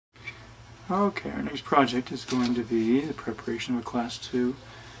Okay, our next project is going to be the preparation of a Class 2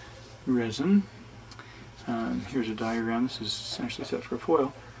 resin. Here's a diagram. This is essentially set for a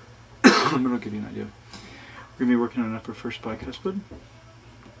foil, but it'll give you an idea. We're going to be working on an upper first bicuspid.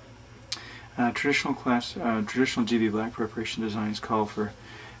 Traditional GV black preparation designs call for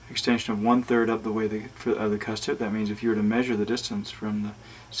extension of 1/3 of the way of the cusp. That means if you were to measure the distance from the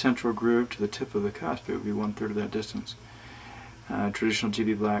central groove to the tip of the cusp, it would be 1/3 of that distance. Traditional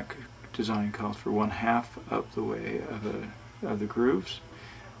GV black design calls for 1/2 of the way of the grooves,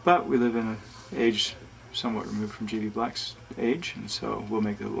 but we live in an age somewhat removed from GV black's age, and so we'll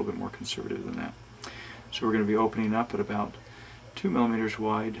make it a little bit more conservative than that. So we're going to be opening up at about 2 millimeters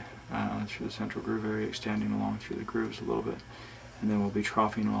wide through the central groove area, extending along through the grooves a little bit, and then we'll be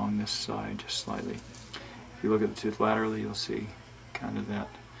troughing along this side just slightly. If you look at the tooth laterally, you'll see kind of that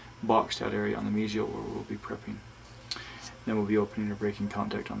boxed out area on the mesial where we'll be prepping. Then we'll be opening or breaking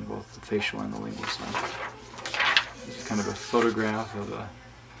contact on both the facial and the lingual side. This is kind of a photograph of a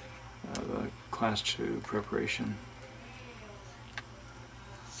Class 2 preparation.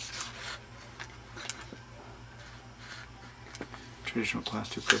 Traditional Class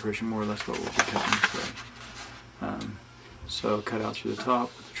 2 preparation, more or less what we'll be cutting today. So cut out through the top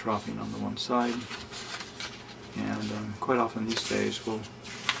with the troughing on the one side, and quite often these days we'll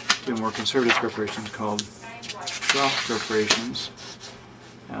do more conservative preparations called trough preparations,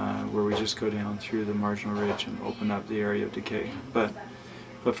 where we just go down through the marginal ridge and open up the area of decay. But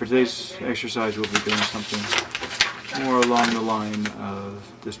for today's exercise, we'll be doing something more along the line of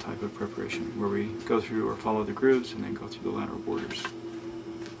this type of preparation, where we go through or follow the grooves and then go through the lateral borders.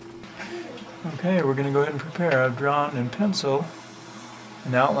 Okay, we're going to go ahead and prepare. I've drawn in pencil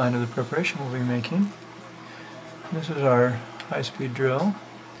an outline of the preparation we'll be making. This is our high-speed drill.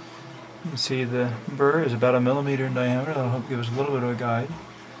 You can see the burr is about 1 millimeter in diameter. That'll help give us a little bit of a guide.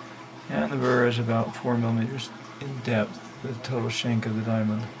 And the burr is about 4 millimeters in depth, the total shank of the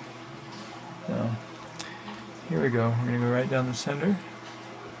diamond. So, here we go. We're going to go right down the center.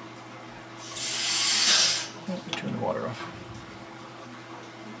 Let me turn the water off.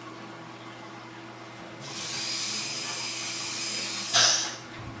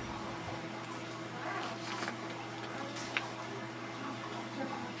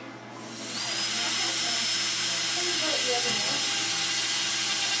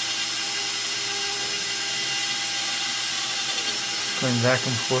 Going back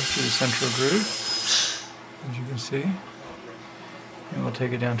and forth through the central groove, as you can see, and we'll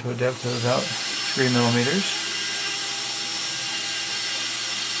take it down to a depth of about 3 millimeters.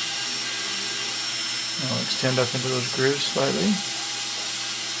 I'll extend up into those grooves slightly.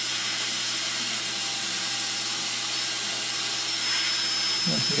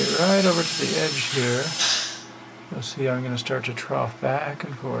 Once we get right over to the edge here, you'll see I'm going to start to trough back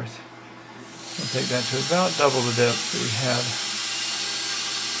and forth. We'll take that to about double the depth that we had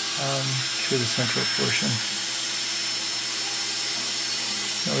through the central portion.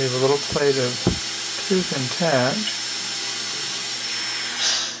 I'll leave a little plate of tooth intact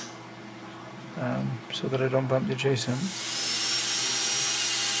so that I don't bump the adjacent.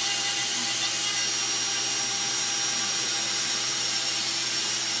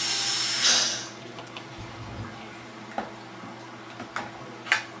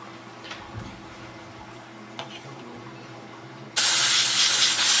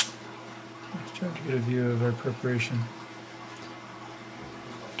 Trying to get a view of our preparation.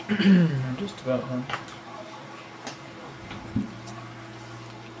 I'm just about done.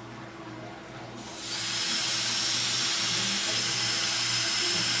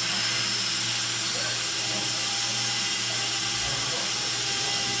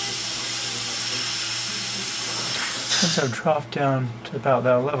 Once I've troughed down to about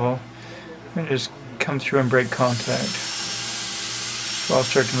that level, I'm going to just come through and break contact. So I'll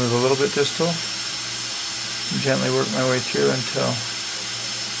start to move a little bit distal and gently work my way through until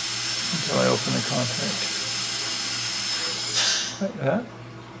I open the contact. Like that.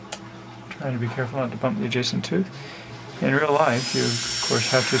 Trying to be careful not to bump the adjacent tooth. In real life, you of course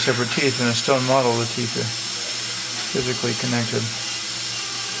have 2 separate teeth. In a stone model, the teeth are physically connected.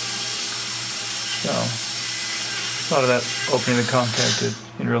 So, a lot of that opening the contact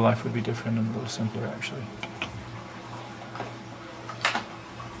in real life would be different and a little simpler actually.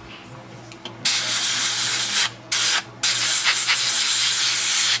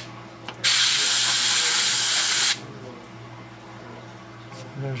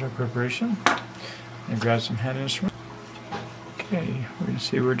 There's our preparation. I'm going to grab some hand instruments. Okay, we're going to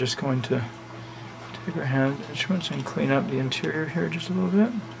see we're just going to take our hand instruments and clean up the interior here just a little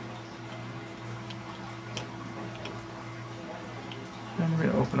bit. And we're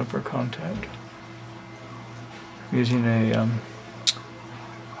going to open up our contact. I'm using a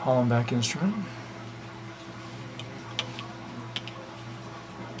hollow back instrument.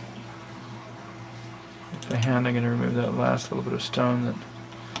 With the hand, I'm going to remove that last little bit of stone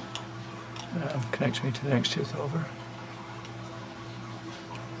that connects me to the next tooth over.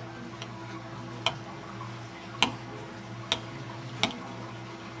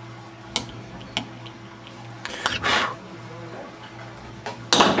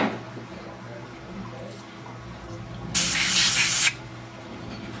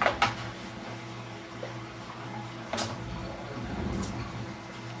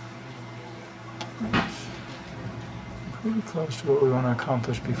 Pretty close to what we want to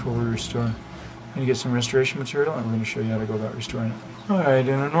accomplish before we restore. I'm going to get some restoration material and we're going to show you how to go about restoring it. Alright,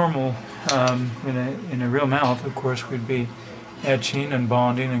 in a normal, in a real mouth, of course, we'd be etching and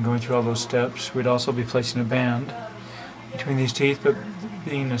bonding and going through all those steps. We'd also be placing a band between these teeth, but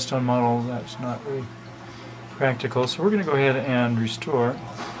being a stone model, that's not really practical. So we're going to go ahead and restore.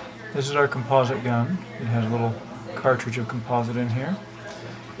 This is our composite gun. It has a little cartridge of composite in here.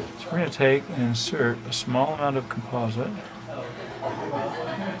 So we're going to take and insert a small amount of composite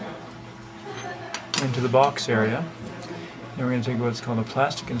into the box area. And we're going to take what's called a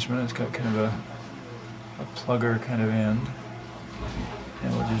plastic instrument. It's got kind of a plugger kind of end.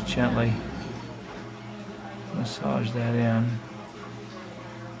 And we'll just gently massage that in.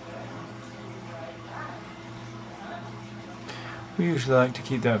 We usually like to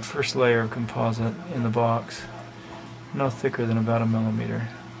keep that first layer of composite in the box no thicker than about 1 millimeter.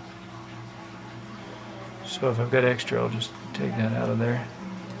 So if I've got extra, I'll just take that out of there.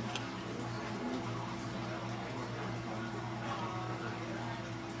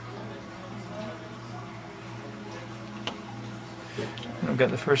 And I've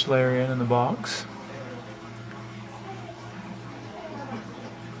got the first layer in the box.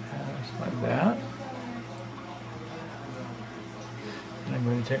 Just like that. And I'm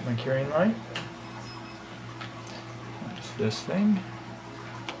going to take my curing light. Just this thing.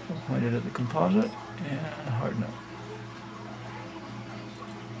 Point it at the composite and harden it.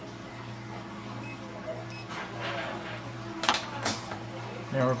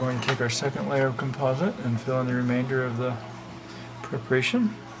 Now we're going to take our second layer of composite and fill in the remainder of the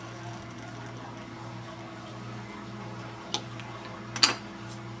preparation.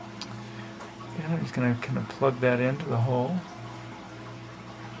 And I'm just going to kind of plug that into the hole.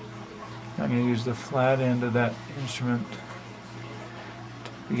 I'm going to use the flat end of that instrument to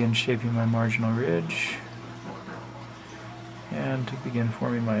begin shaping my marginal ridge and to begin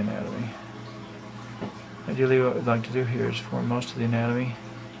forming my anatomy. Ideally, what we'd like to do here is form most of the anatomy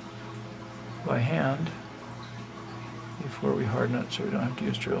by hand before we harden it so we don't have to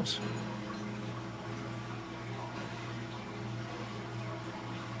use drills.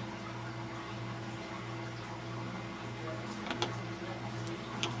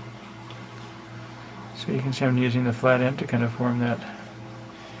 So you can see I'm using the flat end to kind of form that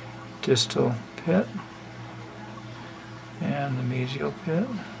distal pit and the mesial pit,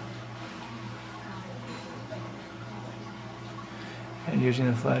 and using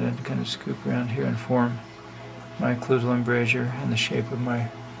the flat end to kind of scoop around here and form my occlusal embrasure in the shape of my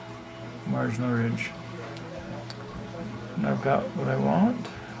marginal ridge. And I've got what I want.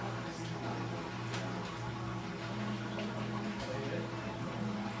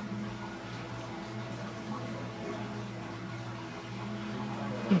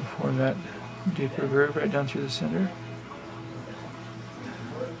 Form that deeper groove right down through the center.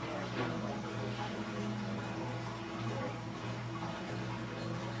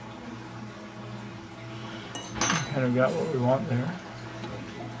 Kind of got what we want there.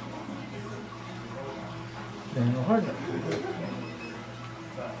 Then we'll harden it.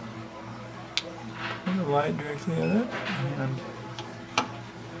 Put the light directly at it and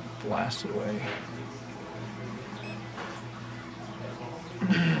blast it away.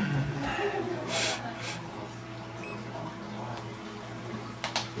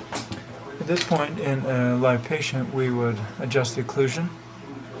 At this point in a live patient, we would adjust the occlusion,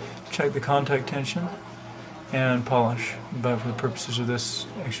 check the contact tension, and polish. But for the purposes of this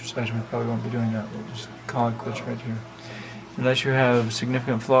exercise, we probably won't be doing that. We'll just call it quits right here. Unless you have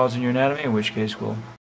significant flaws in your anatomy, in which case we'll